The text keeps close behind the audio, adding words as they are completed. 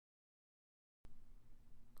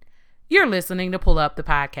You're listening to Pull Up the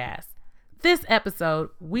Podcast. This episode,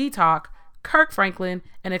 we talk Kirk Franklin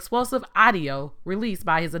and explosive audio released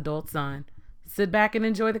by his adult son. Sit back and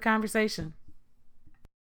enjoy the conversation.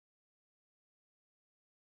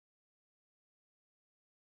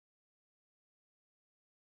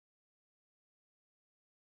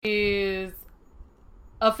 Is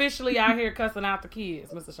officially out here cussing out the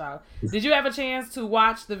kids, Mr. Shaw. Did you have a chance to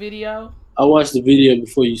watch the video? I watched the video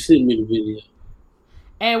before you sent me the video.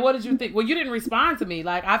 And what did you think? Well, you didn't respond to me.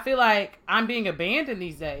 Like, I feel like I'm being abandoned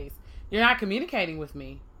these days. You're not communicating with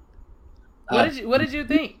me. What did you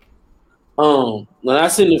think? When I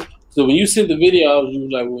sent it, so when you sent the video, you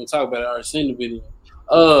was like, we'll talk about it. I already seen the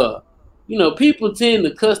video. People tend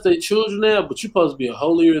to cuss their children out, but you're supposed to be a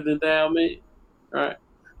holier than thou man. All right.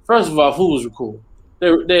 First of all, who was recording?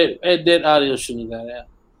 That audio shouldn't have got out.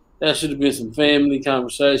 That should have been some family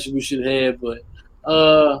conversation we should have,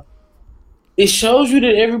 but it shows you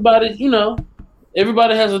that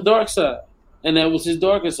everybody has a dark side, and that was his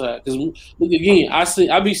darker side. Because look again,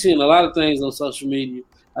 I be seeing a lot of things on social media.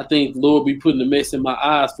 I think the Lord be putting the mess in my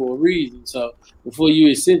eyes for a reason. So before you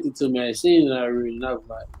had sent it to me, I had seen it already, and I was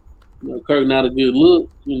like, Kirk, not a good look,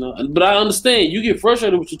 But I understand you get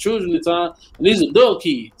frustrated with your children at times, and these adult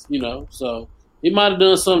kids, So he might have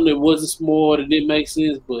done something that wasn't smart, that didn't make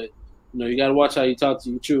sense, but you got to watch how you talk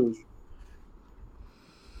to your children.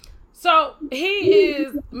 So he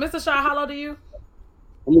is Mr. Shaw. How old are you?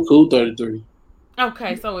 I'm a cool 33.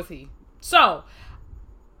 Okay, so is he. So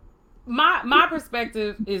my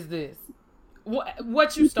perspective is this: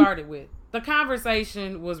 what you started with. The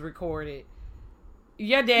conversation was recorded.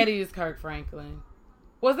 Your daddy is Kirk Franklin.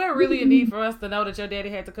 Was there really a need for us to know that your daddy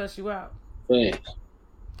had to cuss you out? Thanks.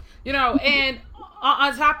 And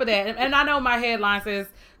on top of that, and I know my headline says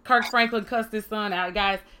Kirk Franklin cussed his son out.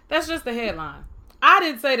 Guys, that's just the headline. I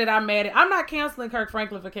didn't say that I'm mad at. I'm not canceling Kirk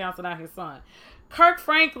Franklin for canceling out his son. Kirk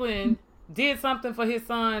Franklin did something for his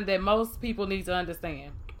son that most people need to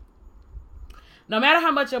understand. No matter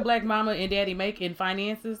how much your black mama and daddy make in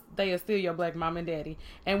finances, they are still your black mama and daddy.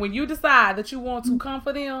 And when you decide that you want to come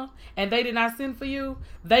for them and they did not send for you,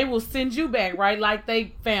 they will send you back, right? Like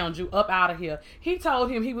they found you up out of here. He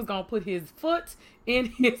told him he was going to put his foot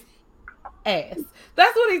in his ass.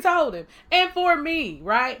 That's what he told him. And for me,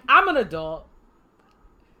 right? I'm an adult.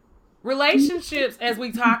 Relationships, as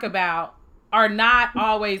we talk about, are not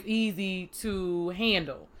always easy to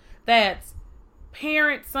handle. That's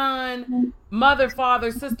parent, son, mother, father,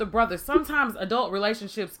 sister, brother. Sometimes adult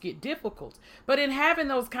relationships get difficult. But in having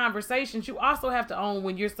those conversations, you also have to own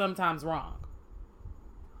when you're sometimes wrong.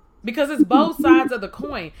 Because it's both sides of the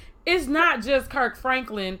coin. It's not just Kirk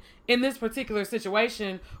Franklin in this particular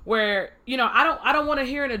situation where, I don't want to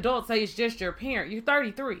hear an adult say it's just your parent. You're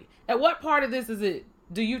 33. At what part of this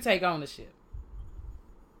do you take ownership?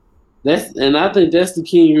 And I think that's the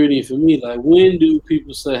key ingredient for me. Like, when do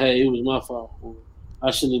people say, "Hey, it was my fault," or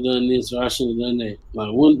 "I shouldn't have done this," or "I shouldn't have done that"? Like,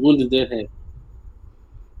 when did that happen?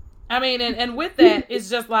 I mean, and with that, it's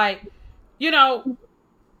just like,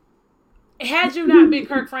 had you not been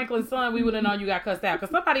Kirk Franklin's son, we would have known you got cussed out.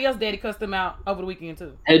 Because somebody else daddy cussed him out over the weekend,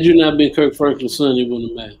 too. Had you not been Kirk Franklin's son, it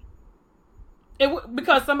wouldn't have mattered.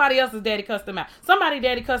 Because somebody else's daddy cussed them out. Somebody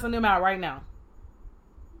daddy cussing them out right now.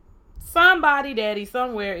 Somebody daddy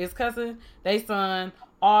somewhere is cussing their son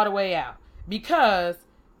all the way out. Because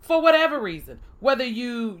for whatever reason, whether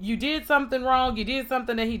you did something wrong, you did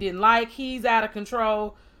something that he didn't like, he's out of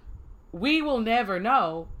control, we will never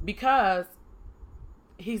know because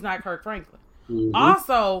he's not Kirk Franklin. Mm-hmm.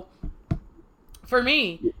 Also, for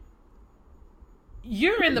me,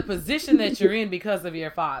 you're in the position that you're in because of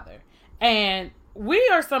your father. And we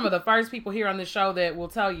are some of the first people here on this show that will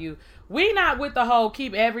tell you, we not with the whole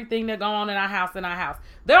keep everything that go on in our house.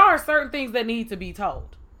 There are certain things that need to be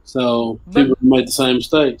told. So people make the same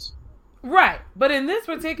mistakes. Right. But in this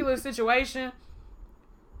particular situation,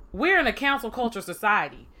 we're in a cancel culture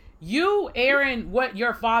society. You airing what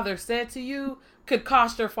your father said to you could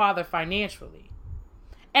cost your father financially.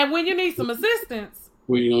 And when you need some assistance,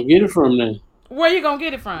 where you going to get it from then? Where you going to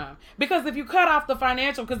get it from? Because if you cut off the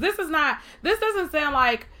financial, because this doesn't sound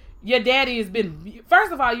like your daddy has been,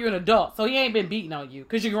 first of all, you're an adult, so he ain't been beating on you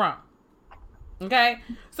because you're grown. Okay?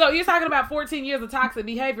 So you're talking about 14 years of toxic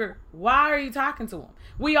behavior. Why are you talking to him?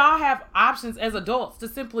 We all have options as adults to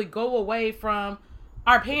simply go away from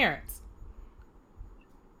our parents.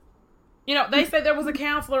 They said there was a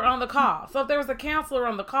counselor on the call. So if there was a counselor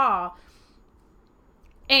on the call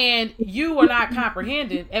and you are not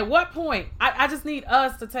comprehending, at what point, I just need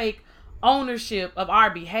us to take ownership of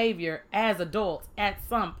our behavior as adults at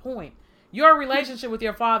some point. Your relationship with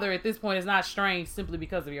your father at this point is not strained simply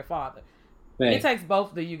because of your father. It takes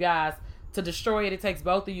both of you guys to destroy it. It takes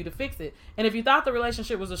both of you to fix it. And if you thought the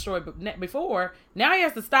relationship was destroyed before, now he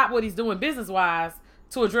has to stop what he's doing business-wise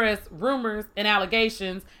to address rumors and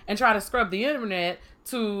allegations and try to scrub the internet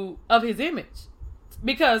of his image.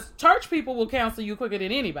 Because church people will counsel you quicker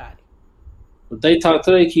than anybody. But they talk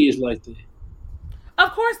to their kids like that.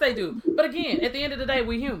 Of course they do. But again, at the end of the day,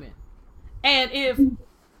 we're human. And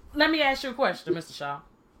let me ask you a question, Mr. Shaw.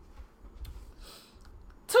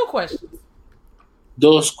 2 questions.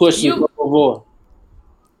 Those questions, you gonna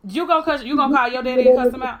call your daddy and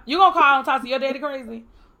cuss him out? You gonna call and talk to your daddy crazy?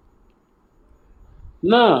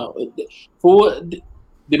 No. For what?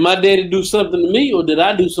 Did my daddy do something to me, or did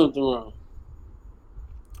I do something wrong?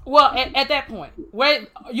 Well, at that point, where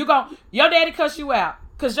your daddy cuss you out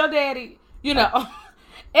because your daddy,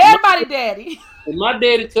 everybody daddy. If my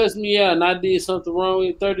daddy cussed me out and I did something wrong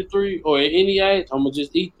at 33 or at any age, I'm gonna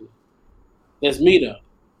just eat them. That's me though,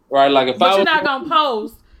 right? Like but you're not gonna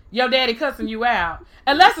post your daddy cussing you out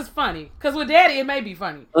unless it's funny. Because with daddy, it may be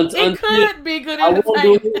funny. It could be good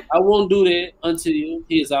entertainment. I won't do that until he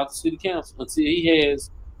is out the city council. Until he has.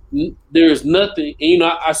 There's nothing, and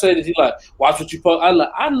I say this. He like, watch what you post.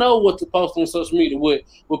 I know what to post on social media.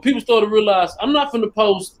 When people start to realize, I'm not gonna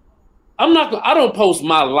post. I don't post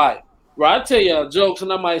my life, right? I tell y'all jokes,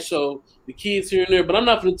 and I might show the kids here and there, but I'm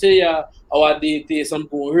not gonna tell y'all, oh, I did this. I'm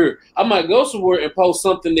going here. I might go somewhere and post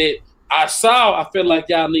something that I saw. I feel like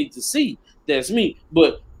y'all need to see. That's me,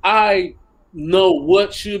 but I know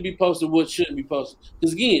what should be posted, what shouldn't be posted.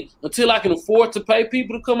 Because again, until I can afford to pay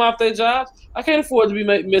people to come off their jobs, I can't afford to be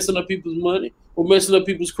messing up people's money or messing up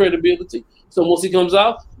people's credibility. So once he comes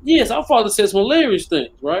out, yes, our father says some hilarious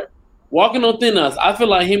things, right? Walking on thin ice. I feel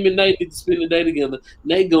like him and Nate need to spend the day together.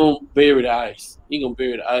 Nate gonna bury the ice. He gonna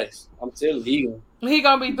bury the ice. I'm telling you, he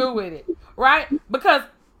gonna be through with it, right? Because,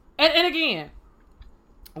 and again,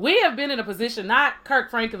 we have been in a position, not Kirk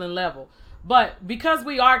Franklin level, but because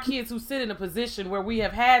we are kids who sit in a position where we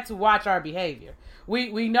have had to watch our behavior,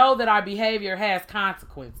 we know that our behavior has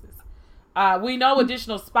consequences. We know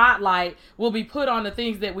additional spotlight will be put on the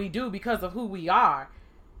things that we do because of who we are.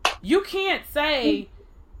 You can't say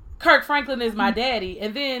Kirk Franklin is my daddy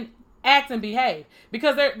and then act and behave,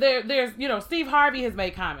 because there's Steve Harvey has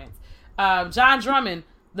made comments. John Drummond,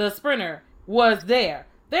 the sprinter, was there.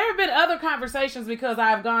 There have been other conversations because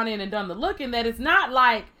I've gone in and done the looking that it's not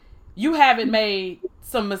like you haven't made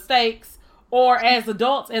some mistakes, or as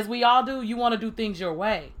adults, as we all do, you want to do things your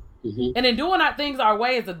way. Mm-hmm. And in doing things our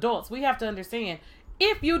way as adults, we have to understand,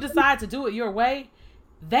 if you decide to do it your way,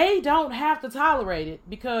 they don't have to tolerate it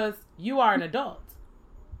because you are an adult.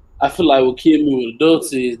 I feel like what kills me with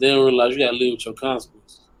adults is they don't realize you got to live with your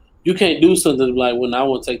consequences. You can't do something like, when I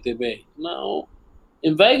want to take that bet. No.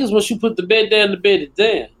 In Vegas, once you put the bet down, the bet is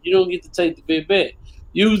down. You don't get to take the bet back.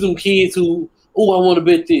 Use them kids who, I want to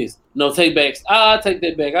bet this. No, take backs. I take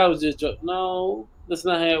that back. I was just joking. No, that's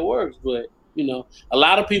not how it works. But, a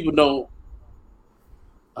lot of people don't.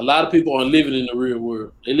 A lot of people aren't living in the real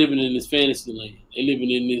world. They're living in this fantasy land. They're living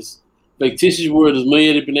in this fictitious world that's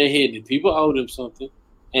made up in their head that people owe them something,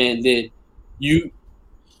 and that let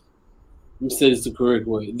me say this the correct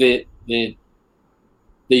way, that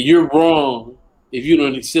you're wrong if you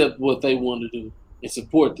don't accept what they want to do and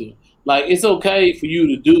support them. Like, it's okay for you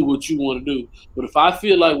to do what you want to do, but if I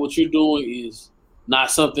feel like what you're doing is not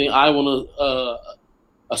something I want to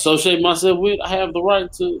associate myself with, I have the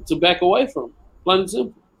right to back away from it. Plain and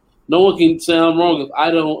simple. No one can say I'm wrong if I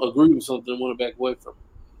don't agree with something and want to back away from it.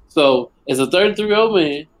 So, as a 33-year-old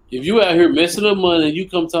man, if you out here messing up money and you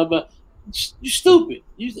come talk about, you stupid.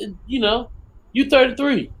 You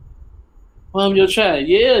 33. Well, I'm your child.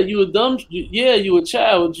 Yeah, you a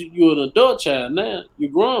child. You're an adult child now.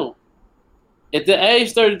 You're grown. At the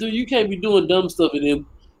age 33, you can't be doing dumb stuff and then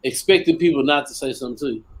expecting people not to say something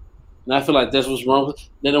to you. And I feel like that's what's wrong.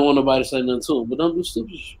 They don't want nobody to say nothing to them. But don't do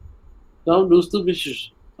stupid shit. Don't do stupid shit,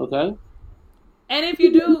 okay? And if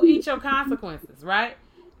you do, eat your consequences, right?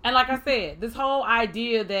 And like I said, this whole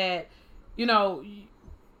idea that,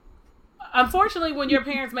 unfortunately, when your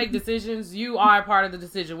parents make decisions, you are a part of the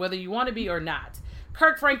decision, whether you want to be or not.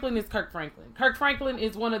 Kirk Franklin is Kirk Franklin. Kirk Franklin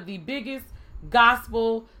is one of the biggest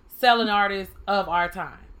gospel selling artists of our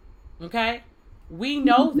time. Okay? We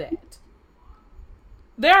know that.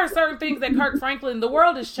 There are certain things that Kirk Franklin, the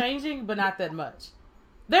world is changing, but not that much.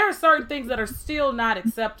 There are certain things that are still not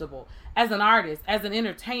acceptable as an artist, as an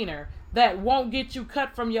entertainer, that won't get you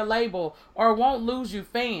cut from your label or won't lose you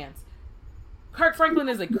fans. Kirk Franklin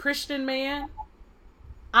is a Christian man,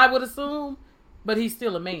 I would assume, but he's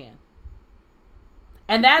still a man.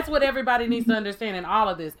 And that's what everybody needs to understand in all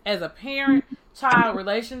of this. As a parent-child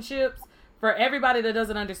relationships, for everybody that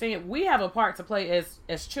doesn't understand, we have a part to play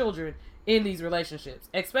as children in these relationships,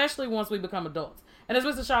 especially once we become adults. And as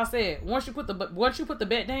Mr. Shaw said, once you put the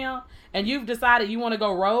bet down and you've decided you want to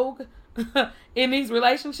go rogue in these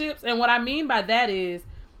relationships, and what I mean by that is,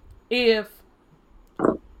 if,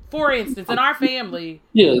 for instance, in our family,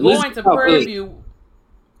 going to Prairie View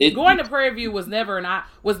was never an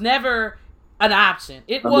option.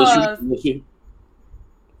 It was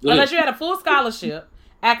unless you had a full scholarship,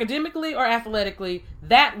 academically or athletically,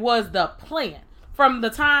 that was the plan. From the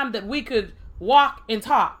time that we could walk and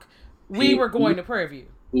talk, we were going to Prairie View.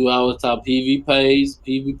 We always talk PV pays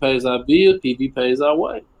our bill, PV pays our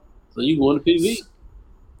way. So you going to PV.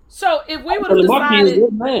 So if we would have decided,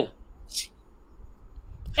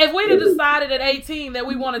 if we'd have decided at 18 that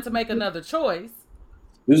we wanted to make another choice,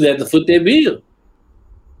 we just had to foot that bill.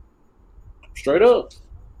 Straight up.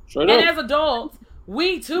 And as adults,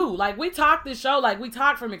 we too, like, we talk this show, like, we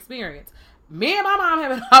talk from experience. Me and my mom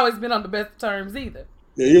haven't always been on the best terms either.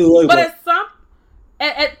 Yeah, but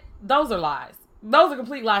those are lies. Those are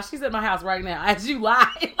complete lies. She's at my house right now as you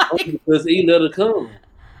lie. Because he let her come.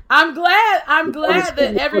 I'm glad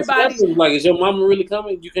that everybody. Like, is your mama really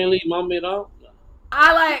coming? You can't leave mama at all?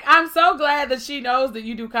 I'm so glad that she knows that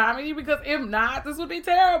you do comedy, because if not, this would be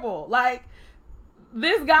terrible. Like,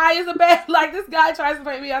 this guy is this guy tries to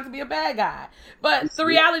paint me out to be a bad guy. But the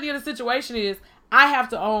reality of the situation is, I have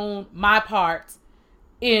to own my part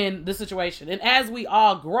in the situation. And as we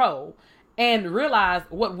all grow and realize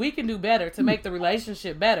what we can do better to make the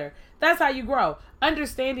relationship better, that's how you grow.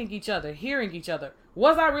 Understanding each other, hearing each other.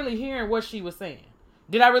 Was I really hearing what she was saying?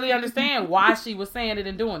 Did I really understand why she was saying it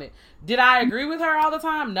and doing it? Did I agree with her all the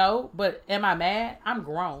time? No. But am I mad? I'm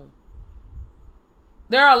grown.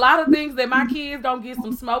 There are a lot of things that my kids gonna get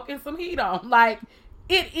some smoke and some heat on. Like,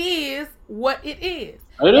 it is what it is.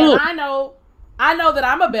 And I know that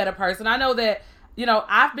I'm a better person. I know that,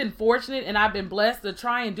 I've been fortunate and I've been blessed to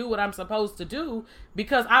try and do what I'm supposed to do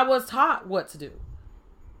because I was taught what to do.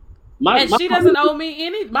 She doesn't owe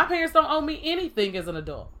me my parents don't owe me anything as an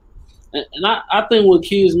adult. And I think what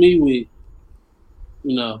kills me with,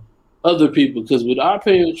 other people, because with our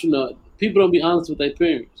parents, people don't be honest with their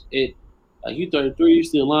parents. Like, you 33, you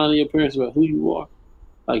still lying to your parents about who you are.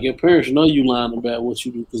 Like, your parents know you lying about what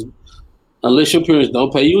you do, because unless your parents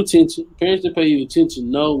don't pay you attention, parents that pay you attention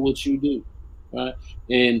know what you do, right?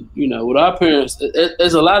 And, with our parents,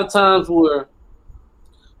 there's a lot of times where,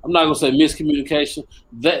 I'm not going to say miscommunication,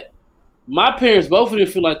 that my parents, both of them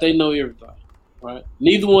feel like they know everything, right?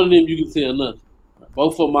 Neither one of them you can tell nothing. Right?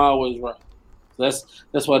 Both of them are always right. So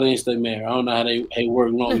that's why they ain't stay married. I don't know how they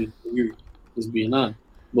work long years, just being honest.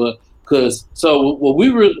 But,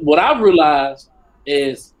 what I've realized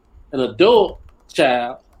as an adult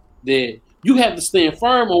child, that you have to stand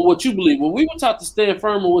firm on what you believe. Well, we were taught to stand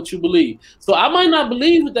firm on what you believe. So I might not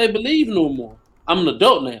believe what they believe no more. I'm an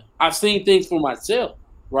adult now. I've seen things for myself,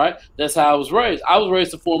 right? That's how I was raised. I was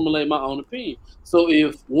raised to formulate my own opinion. So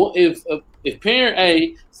if parent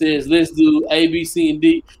A says, let's do A, B, C, and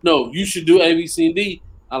D, no, you should do A, B, C, and D,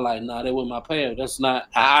 I'm like, nah, that wasn't my path. That's not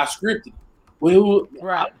how I scripted it. Well,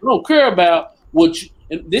 right. I don't care about what you,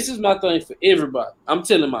 and this is my thing for everybody. I'm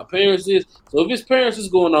telling my parents this. So if his parents is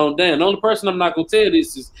going on down, the only person I'm not going to tell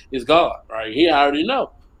this is God, right? He already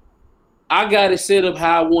know. I got it set up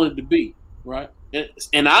how I want it to be, right?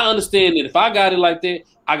 And I understand that if I got it like that,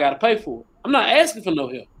 I got to pay for it. I'm not asking for no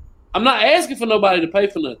help. I'm not asking for nobody to pay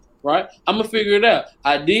for nothing, right? I'm going to figure it out.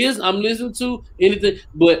 Ideas I'm listening to, anything,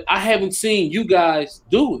 but I haven't seen you guys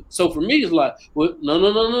do it. So for me, it's like, well,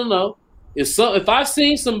 no. If I've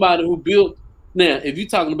seen somebody who built, now, if you're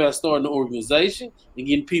talking about starting an organization and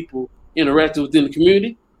getting people interactive within the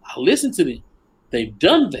community, I'll listen to them. They've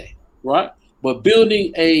done that, right? But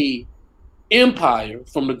building a empire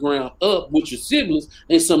from the ground up with your siblings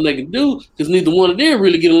ain't something they can do, because neither one of them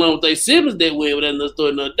really get along with their siblings that way. With another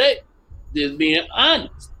story another day. Just being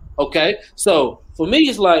honest, okay? So for me,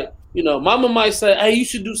 it's like, mama might say, hey, you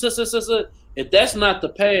should do such. If that's not the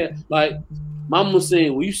path, like mama was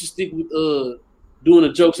saying, well, you should stick with doing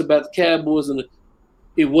the jokes about the Cowboys, and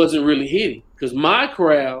it wasn't really hitting, because my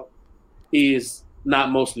crowd is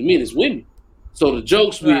not mostly men, it's women. So the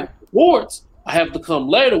jokes with sports, I have to come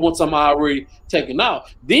later once I'm already taken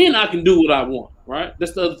out. Then I can do what I want, right?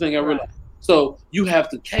 That's the other thing I realized. So you have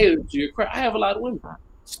to cater to your crowd. I have a lot of women.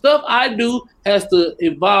 Stuff I do has to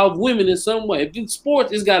involve women in some way. If it's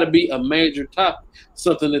sports, it's got to be a major topic,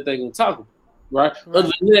 something that they're going to talk about. Right? Other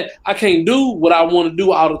than that, I can't do what I want to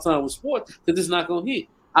do all the time with sports, because it's not going to hit.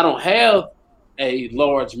 I don't have a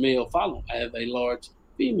large male following. I have a large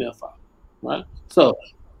female following, right? So,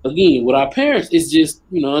 again, with our parents, it's just,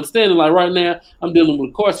 understanding, like right now, I'm dealing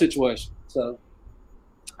with a car situation. So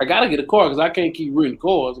I gotta get a car because I can't keep renting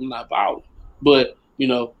cars. I'm not violent. But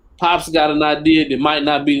Pops got an idea that might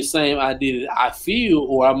not be the same idea that I feel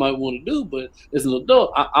or I might want to do. But as an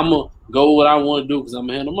adult, I'm gonna go what I want to do because I'm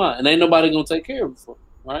gonna handle mine, and ain't nobody gonna take care of it for me,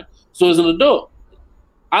 right? So as an adult,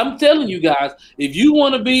 I'm telling you guys, if you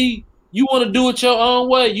want to do it your own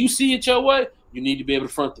way, you see it your way, you need to be able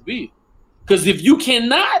to front the bill. Because if you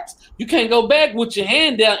cannot, you can't go back with your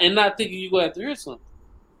hand down and not thinking you're going to have to hear something.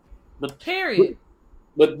 But period.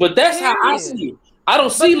 But that's how I see it. I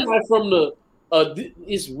don't see life from the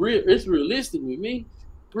it's realistic with me.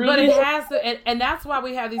 Really? But it has to, and that's why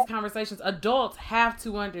we have these conversations. Adults have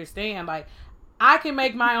to understand, like, I can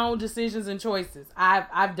make my own decisions and choices.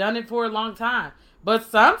 I've done it for a long time. But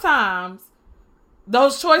sometimes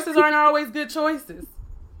those choices aren't always good choices.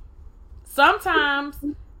 Sometimes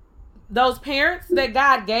those parents that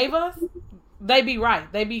God gave us, they be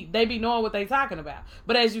right. They be knowing what they talking about.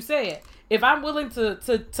 But as you said, if I'm willing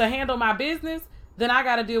to handle my business, then I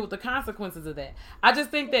got to deal with the consequences of that. I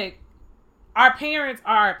just think that our parents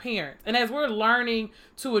are our parents. And as we're learning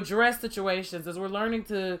to address situations, as we're learning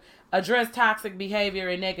to address toxic behavior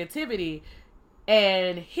and negativity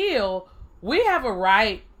and heal, we have a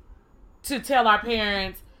right to tell our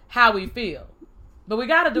parents how we feel. But we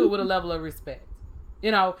got to do it with a level of respect.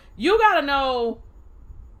 You got to know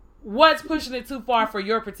what's pushing it too far for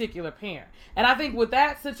your particular parent. And I think with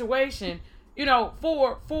that situation,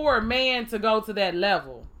 for a man to go to that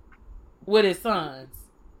level with his sons,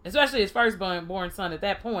 especially his firstborn son at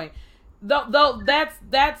that point, though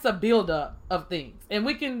that's a buildup of things. And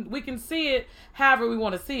we can see it however we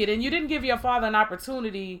want to see it. And you didn't give your father an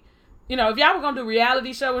opportunity. If y'all were going to do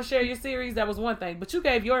reality show and share your series, that was one thing. But you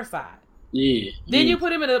gave your side. Yeah. Then you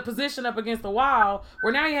put him in a position up against the wall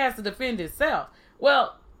where now he has to defend himself.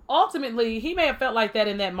 Well, ultimately, he may have felt like that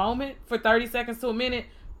in that moment for 30 seconds to a minute.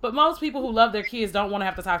 But most people who love their kids don't want to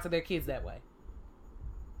have to talk to their kids that way.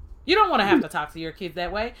 You don't want to have to talk to your kids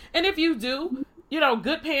that way. And if you do,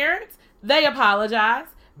 good parents, they apologize.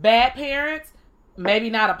 Bad parents, maybe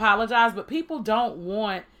not apologize. But people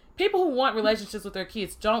who want relationships with their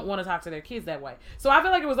kids don't want to talk to their kids that way. So I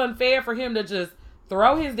feel like it was unfair for him to just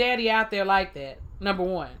throw his daddy out there like that. Number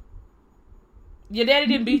one. Your daddy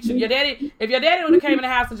didn't beat you. If your daddy would have came in the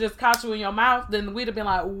house and just caught you in your mouth, then we'd have been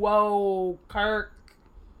like, whoa, Kirk.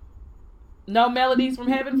 No melodies from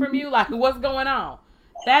heaven from you? Like, what's going on?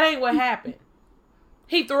 That ain't what happened.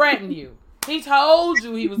 He threatened you. He told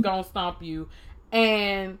you he was going to stomp you.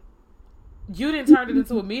 And you didn't turn it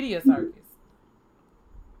into a media circus.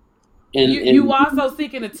 And you also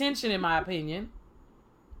seeking attention, in my opinion.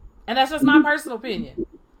 And that's just my personal opinion.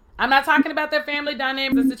 I'm not talking about their family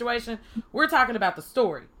dynamics and situation. We're talking about the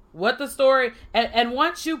story. What the story... And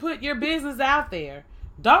once you put your business out there,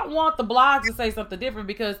 don't want the blogs to say something different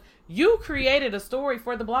because you created a story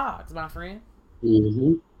for the blogs, my friend.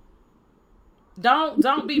 Mm-hmm.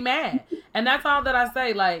 Don't be mad. And that's all that I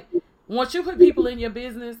say. Like, once you put people in your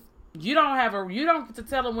business, you don't get to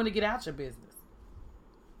tell them when to get out your business.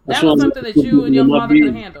 That was something that you and your father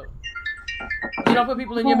could handle. You don't put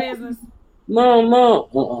people in your business?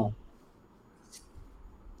 No.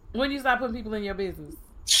 When you start putting people in your business?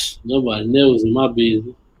 Nobody knows in my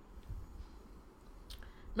business.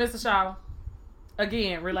 Mr. Shaw,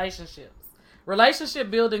 again, relationships. Relationship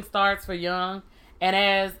building starts for young. And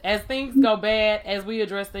as things go bad, as we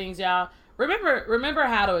address things, y'all, remember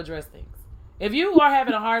how to address things. If you are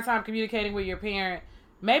having a hard time communicating with your parent,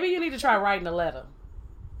 maybe you need to try writing a letter.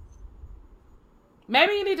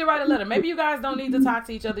 Maybe you need to write a letter. Maybe you guys don't need to talk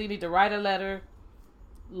to each other. You need to write a letter.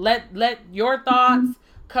 Let your thoughts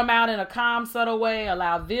come out in a calm, subtle way.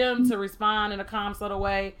 Allow them to respond in a calm, subtle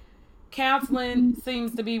way. Counseling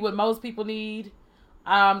seems to be what most people need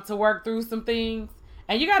to work through some things.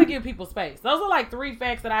 And you got to give people space. Those are like 3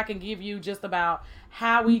 facts that I can give you just about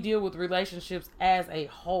how we deal with relationships as a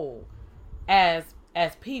whole, as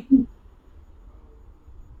people.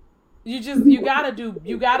 You gotta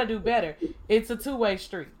do better. It's a 2-way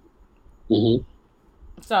street. Mm-hmm.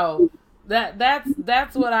 So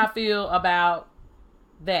that's what I feel about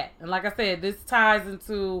that. And like I said, this ties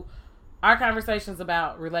into our conversations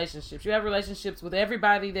about relationships. You have relationships with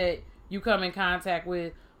everybody that you come in contact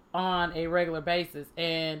with on a regular basis.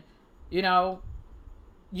 And, you're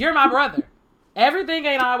my brother. Everything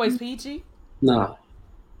ain't always peachy. No.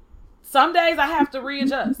 Some days I have to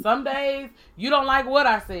readjust. Some days you don't like what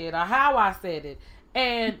I said or how I said it.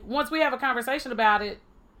 And once we have a conversation about it,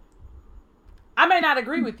 I may not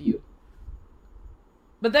agree with you.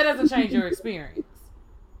 But that doesn't change your experience.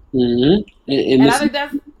 Mm-hmm. And I think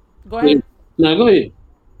that's... Go ahead. No, go ahead.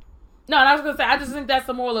 No, and I was going to say, I just think that's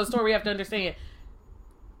the moral of the story we have to understand.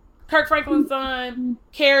 Kirk Franklin's son,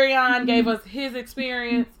 Kerryon, gave us his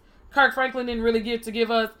experience. Kirk Franklin didn't really get to give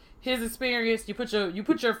us his experience. You put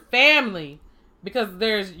your family, because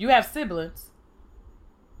you have siblings,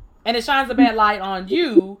 and it shines a bad light on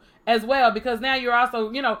you as well, because now you're also,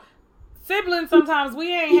 siblings. Sometimes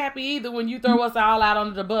we ain't happy either when you throw us all out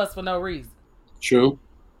under the bus for no reason. True.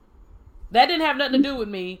 That didn't have nothing to do with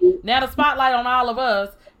me. Now the spotlight on all of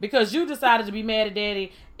us because you decided to be mad at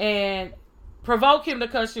daddy and provoke him to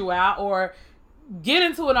cuss you out or get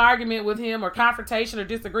into an argument with him or confrontation or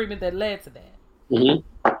disagreement that led to that.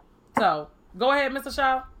 Mm-hmm. So, go ahead, Mr.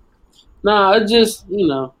 Shaw. Nah, it just,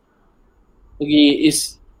 again,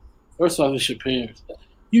 it's, first off, it's your parents.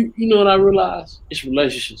 You know what I realized? It's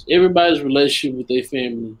relationships. Everybody's relationship with their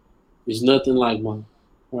family is nothing like mine,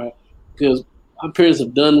 right? Because my parents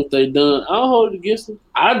have done what they've done. I don't hold it against them.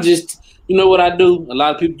 I just, you know what I do? A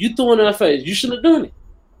lot of people, you throw in their face. You shouldn't have done it.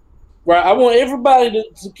 Right? I want everybody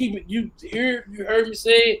to keep it. You heard me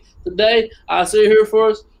say it today. I say it here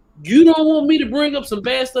first. You don't want me to bring up some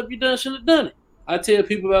bad stuff you done, shouldn't have done it. I tell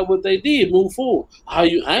people about what they did, move forward. I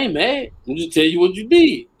ain't mad. I'm just tell you what you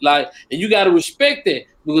did. And you got to respect that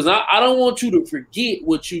because I don't want you to forget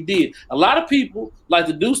what you did. A lot of people like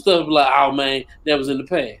to do stuff like, oh man, that was in the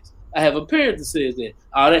past. I have a parent that says that.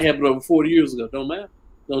 Oh, that happened over 40 years ago. Don't matter.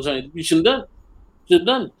 Don't change. You shouldn't have done it. Should have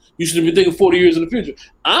done it. You should have been thinking 40 years in the future.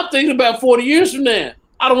 I'm thinking about 40 years from now.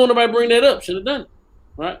 I don't want nobody to bring that up. Should have done it.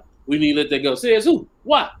 Right? We need to let that go. Says who?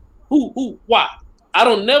 Why? Who? Why? I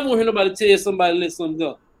don't never want to hear nobody tell somebody to let something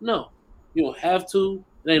go. No. You don't have to.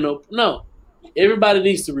 It ain't no. Everybody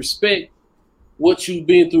needs to respect what you've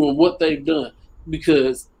been through and what they've done.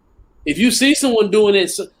 Because if you see someone doing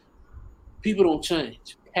it, people don't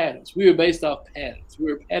change. Patterns. We are based off patterns.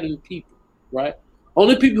 We're pattern people, right?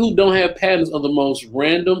 Only people who don't have patterns are the most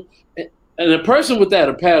random. And a person without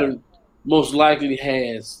a pattern most likely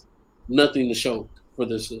has nothing to show for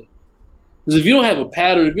themselves. Because if you don't have a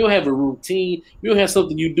pattern, if you don't have a routine, if you don't have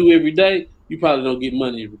something you do every day, you probably don't get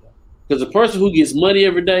money every day. Because a person who gets money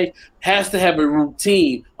every day has to have a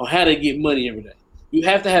routine on how they get money every day. You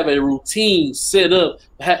have to have a routine set up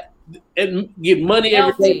and get money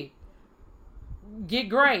every day. Get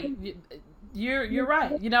great. You're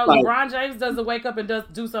right. LeBron James doesn't wake up and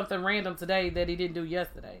do something random today that he didn't do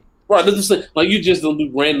yesterday. Right. You just don't do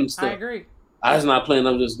random stuff. I agree. I was not playing.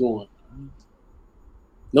 I'm just going.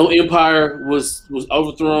 No empire was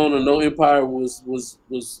overthrown, or no empire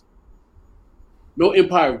no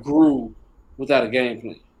empire grew without a game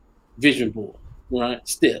plan, vision board, right?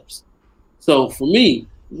 Steps. So for me,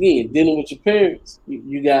 again, dealing with your parents,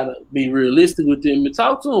 you gotta be realistic with them and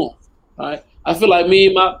talk to them. All right. I feel like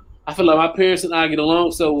my parents and I get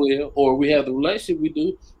along so well, or we have the relationship we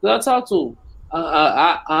do, that I talk to them.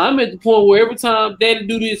 I'm at the point where every time Daddy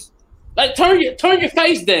do this, like turn your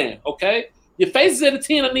face down, okay? Your face is at a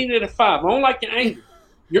 10, I need it at a 5. I don't like your anger.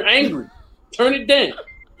 You're angry. Turn it down.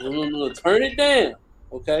 No, turn it down,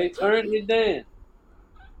 okay? Turn it down.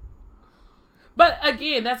 But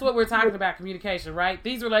again, that's what we're talking about, communication, right?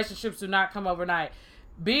 These relationships do not come overnight.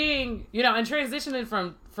 Being, and transitioning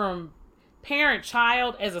from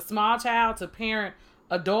parent-child as a small child to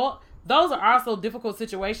parent-adult, those are also difficult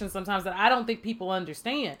situations sometimes that I don't think people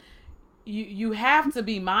understand. You have to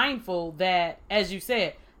be mindful that, as you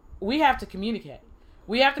said, we have to communicate.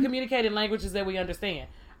 We have to communicate in languages that we understand.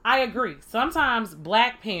 I agree. Sometimes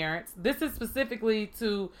black parents, this is specifically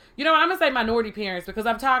to, I'm going to say minority parents because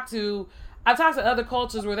I've talked to other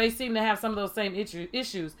cultures where they seem to have some of those same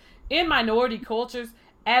issues. In minority cultures,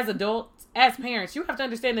 as adults, as parents, you have to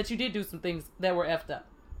understand that you did do some things that were effed up.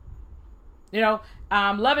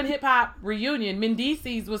 Love and Hip Hop reunion,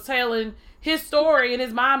 Mendeecees was telling his story and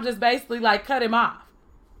his mom just basically cut him off.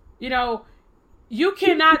 You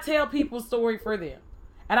cannot tell people's story for them.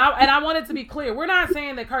 And I want it to be clear. We're not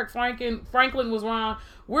saying that Kirk Franklin was wrong.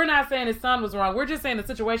 We're not saying his son was wrong. We're just saying the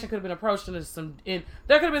situation could have been approached there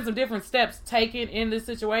could have been some different steps taken in this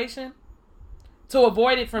situation to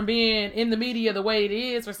avoid it from being in the media the way it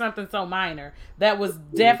is for something so minor. That was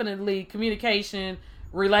definitely communication,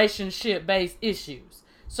 relationship-based issues.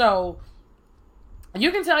 So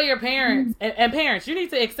you can tell your parents, and parents, you need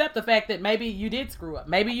to accept the fact that maybe you did screw up.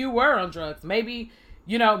 Maybe you were on drugs. Maybe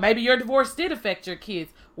your divorce did affect your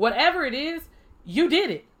kids. Whatever it is, you did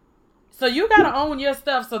it. So you got to own your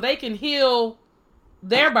stuff so they can heal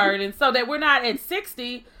their burden so that we're not at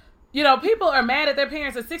 60. People are mad at their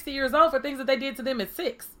parents at 60 years old for things that they did to them at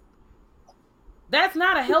 6. That's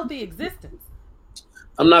not a healthy existence.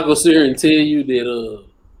 I'm not going to sit here and tell you that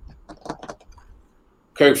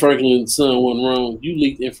Kirk Franklin's son wasn't wrong. You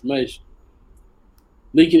leaked information.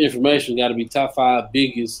 Leaking information got to be top 5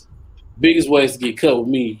 biggest Biggest ways to get cut with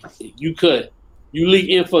me, you cut. You leak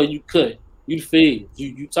info, you cut. You fed.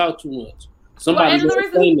 You talk too much. Somebody and the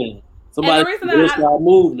say that. Somebody that's how I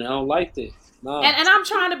move now. I don't like that. Nah. And I'm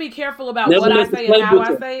trying to be careful about what I say and how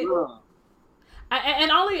I say it. Nah.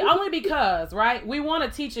 And only because, right? We want to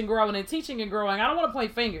teach and grow, and in teaching and growing, I don't want to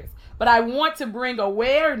point fingers, but I want to bring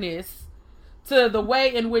awareness to the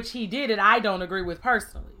way in which he did it. I don't agree with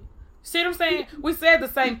personally. See what I'm saying? We said the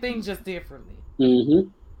same thing, just differently. Mm-hmm.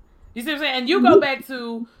 You see what I'm saying? And you go back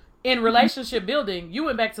to, in relationship building, you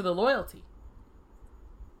went back to the loyalty.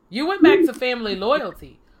 You went back to family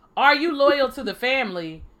loyalty. Are you loyal to the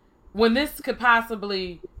family when this could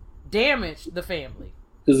possibly damage the family?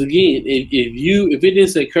 Because again, if it didn't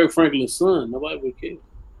say Kirk Franklin's son, nobody would care.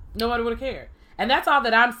 Nobody would have cared. And that's all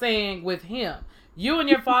that I'm saying with him. You and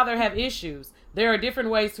your father have issues. There are different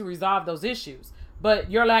ways to resolve those issues.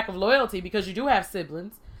 But your lack of loyalty, because you do have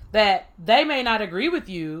siblings, that they may not agree with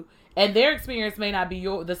you, and their experience may not be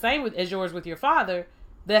the same as yours with your father,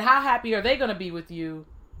 that how happy are they going to be with you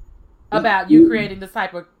about you creating this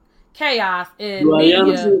type of chaos in media?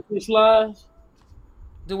 Do Ayana lies?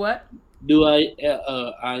 Do what? Do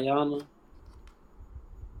Ayana?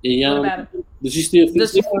 What about it? Does she still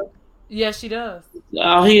fix it? Yes, she does.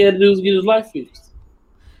 All he had to do was get his life fixed.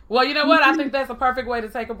 Well, you know what? I think that's a perfect way to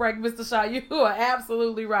take a break, Mr. Shaw. You are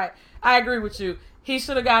absolutely right. I agree with you. He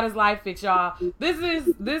should have got his life fixed, y'all. This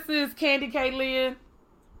is Candy K. Lynn.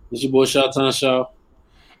 This your boy Shawton Shaw.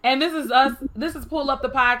 And this is us. This is Pull Up the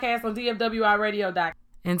Podcast on DFWIRadio.com.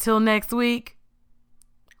 Until next week,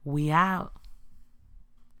 we out.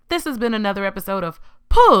 This has been another episode of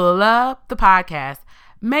Pull Up the Podcast.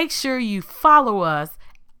 Make sure you follow us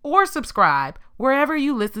or subscribe wherever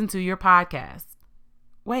you listen to your podcasts.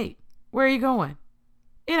 Wait, where are you going?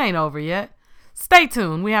 It ain't over yet. Stay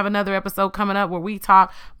tuned. We have another episode coming up where we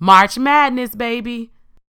talk March Madness, baby.